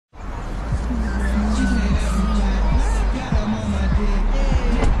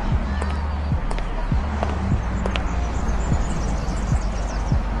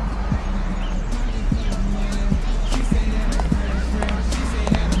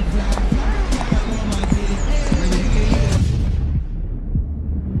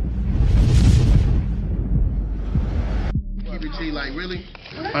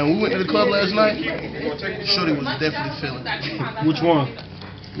last night? Shorty was definitely feeling it. Which one?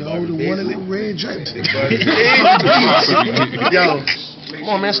 Yo, the one in the red jacket. Yo, come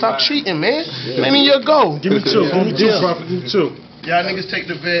on, man, stop cheating, man. Let me your go. Give me two. Give me two, Prophet. Give me two. Y'all niggas take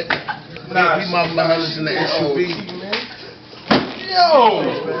the vet. Nah, we my behind us in the SUV. Yo!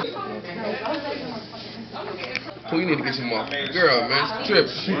 Pooh, you need to get some more. Girl, man, it's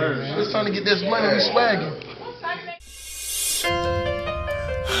tripping. It's time to get this money. We swagging.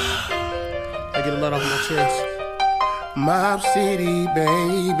 I get a lot off my chest. Mob City,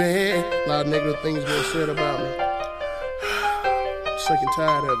 baby. A lot of negative things being said about me. Sick and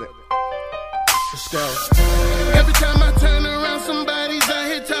tired of it. Let's go. Every time I turn around, somebody's out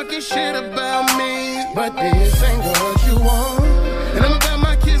here talking shit about me. But this ain't what you want. And I'm about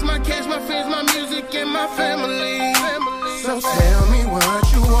my kids, my cash, my friends, my music, and my family. So tell me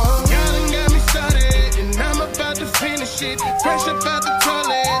what you want. Y'all done got me started, and I'm about to finish it. Fresh up out the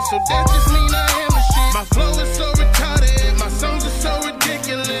toilet, so that just mean I am the shit. My flow is so retarded, my songs are so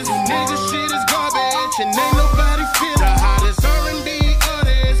ridiculous. Nigga shit is garbage, and ain't nobody feel the hottest R&B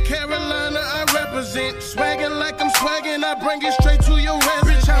artist. Carolina, I represent. Swaggin' like I'm swaggin', I bring it straight to your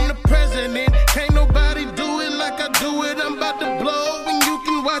residence. I'm the president, can't nobody do it like I do it. I'm about to blow, and you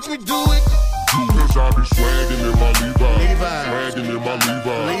can watch me do it. Cause I be swaggin' in my Levi. Swaggin' in my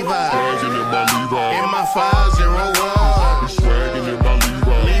Levi. Swaggin' in my Levi. In my 501. Swaggin' in my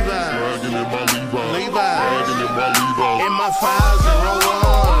Levi. Swaggin' in my Levi. Swaggin' in my Levi. In my 501.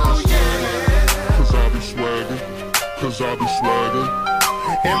 Cause I be swaggin'. Cause I be swaggin'.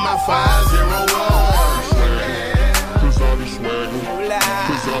 In my 501. Cause I be swaggin'.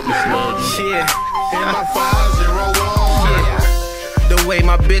 Cause I be swaggin'. Yeah. In my 501. The way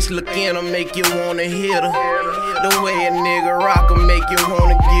my bitch look in her make you wanna hit her. The way a nigga rock her make you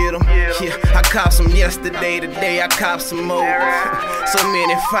wanna get him. Yeah, I copped some yesterday, today I copped some more. So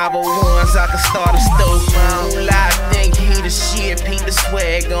many 501s I could start a stove. Mulahh, I think he the shit, Pete the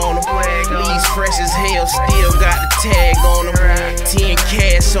swag on him. Leaves fresh as hell, still got the tag on him. 10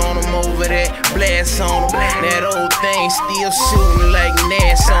 cash on him over that, blast on him. That old thing still shooting like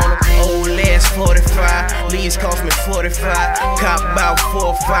Nash on him. Old ass 45, leaves cost me 45. Cop about 4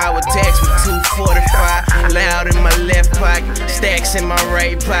 or 5 with tax with 245. Loud in my left pocket, stacks in my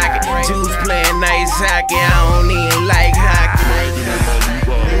right pocket. Dudes playing nice hockey, I don't even like hockey.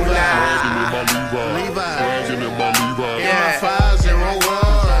 Swaggin' in my Levi. In my 501.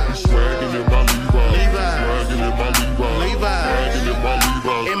 Swaggin' in my Levi. Swaggin' in my Levi. Swaggin' in my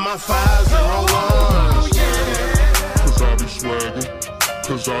Levi. In my 501. Cause I be swaggin'.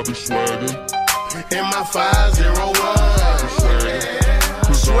 Cause I be swaggin'. In my 501.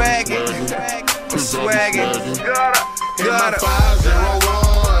 Swaggin'. Swaggin'. In my 501.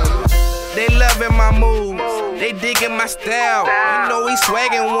 They loving my moves, they digging my style. You know he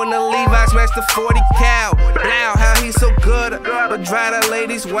swaggin' when the Levi smash the 40 cal. Now how he so good, but dry the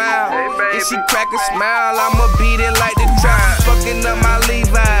ladies wild. If she crack a smile, I'ma beat it like the trap. Fucking up my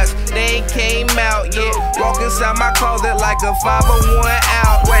Levi's, they ain't came out yet. Walk inside my closet like a 501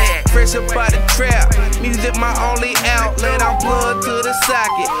 outlet. Fresh up out the trap, music my only outlet. I'm plugged to the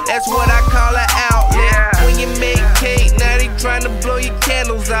socket, that's what I call an outlet. When you make cake, now they tryna blow your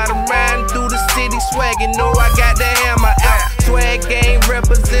candles out. I'm riding through the city swaggin', know I got the hammer out. Swag game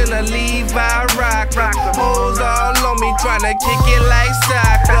represent a Levi rock. Hoes all on me tryna kick it like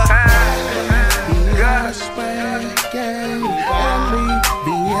soccer. Levi swag gang,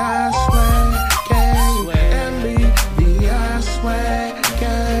 Levi swag gang, Levi swag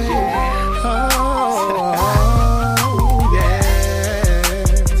gang. Oh yeah.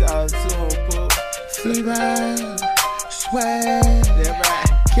 Talk to him, Pooh. Levi swag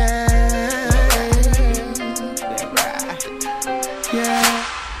gang. Yeah.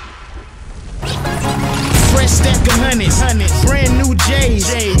 Fresh stack of hundreds, brand new J's,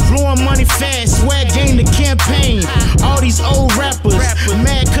 blowing money fast, swag game the campaign. All these old rappers,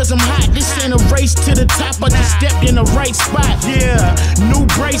 mad cause I'm hot, this ain't a race to the top, I just stepped in the right spot. Yeah, new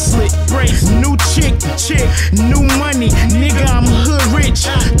bracelet, new chick, new money, nigga I'm hood rich.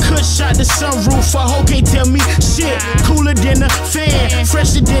 Cut shot the sunroof, a hoe can't tell me shit. Cooler than a fan,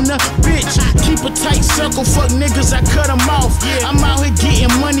 fresher than a bitch. Keep a tight circle, fuck niggas, I cut them off. I'm out here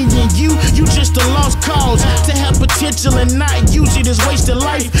getting money and you just a lost cause. To have potential and not use it is wasted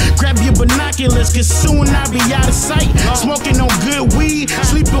life. Grab your binoculars, cause soon I'll be out of sight. Smoking on good weed,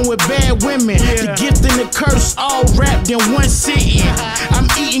 sleeping with bad women. The gift and the curse all wrapped in one sitting. I'm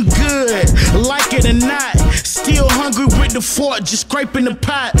eating good, like it or not. Still hungry with the fork, just scraping the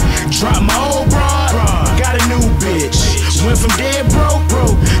pot. Drop my old broad, got a new bitch. Went from dead broke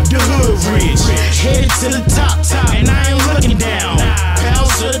to hood rich. Headed to the top, and I ain't looking down.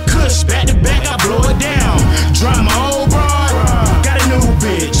 Pals of the kush, back to back, I blow it down. Drop my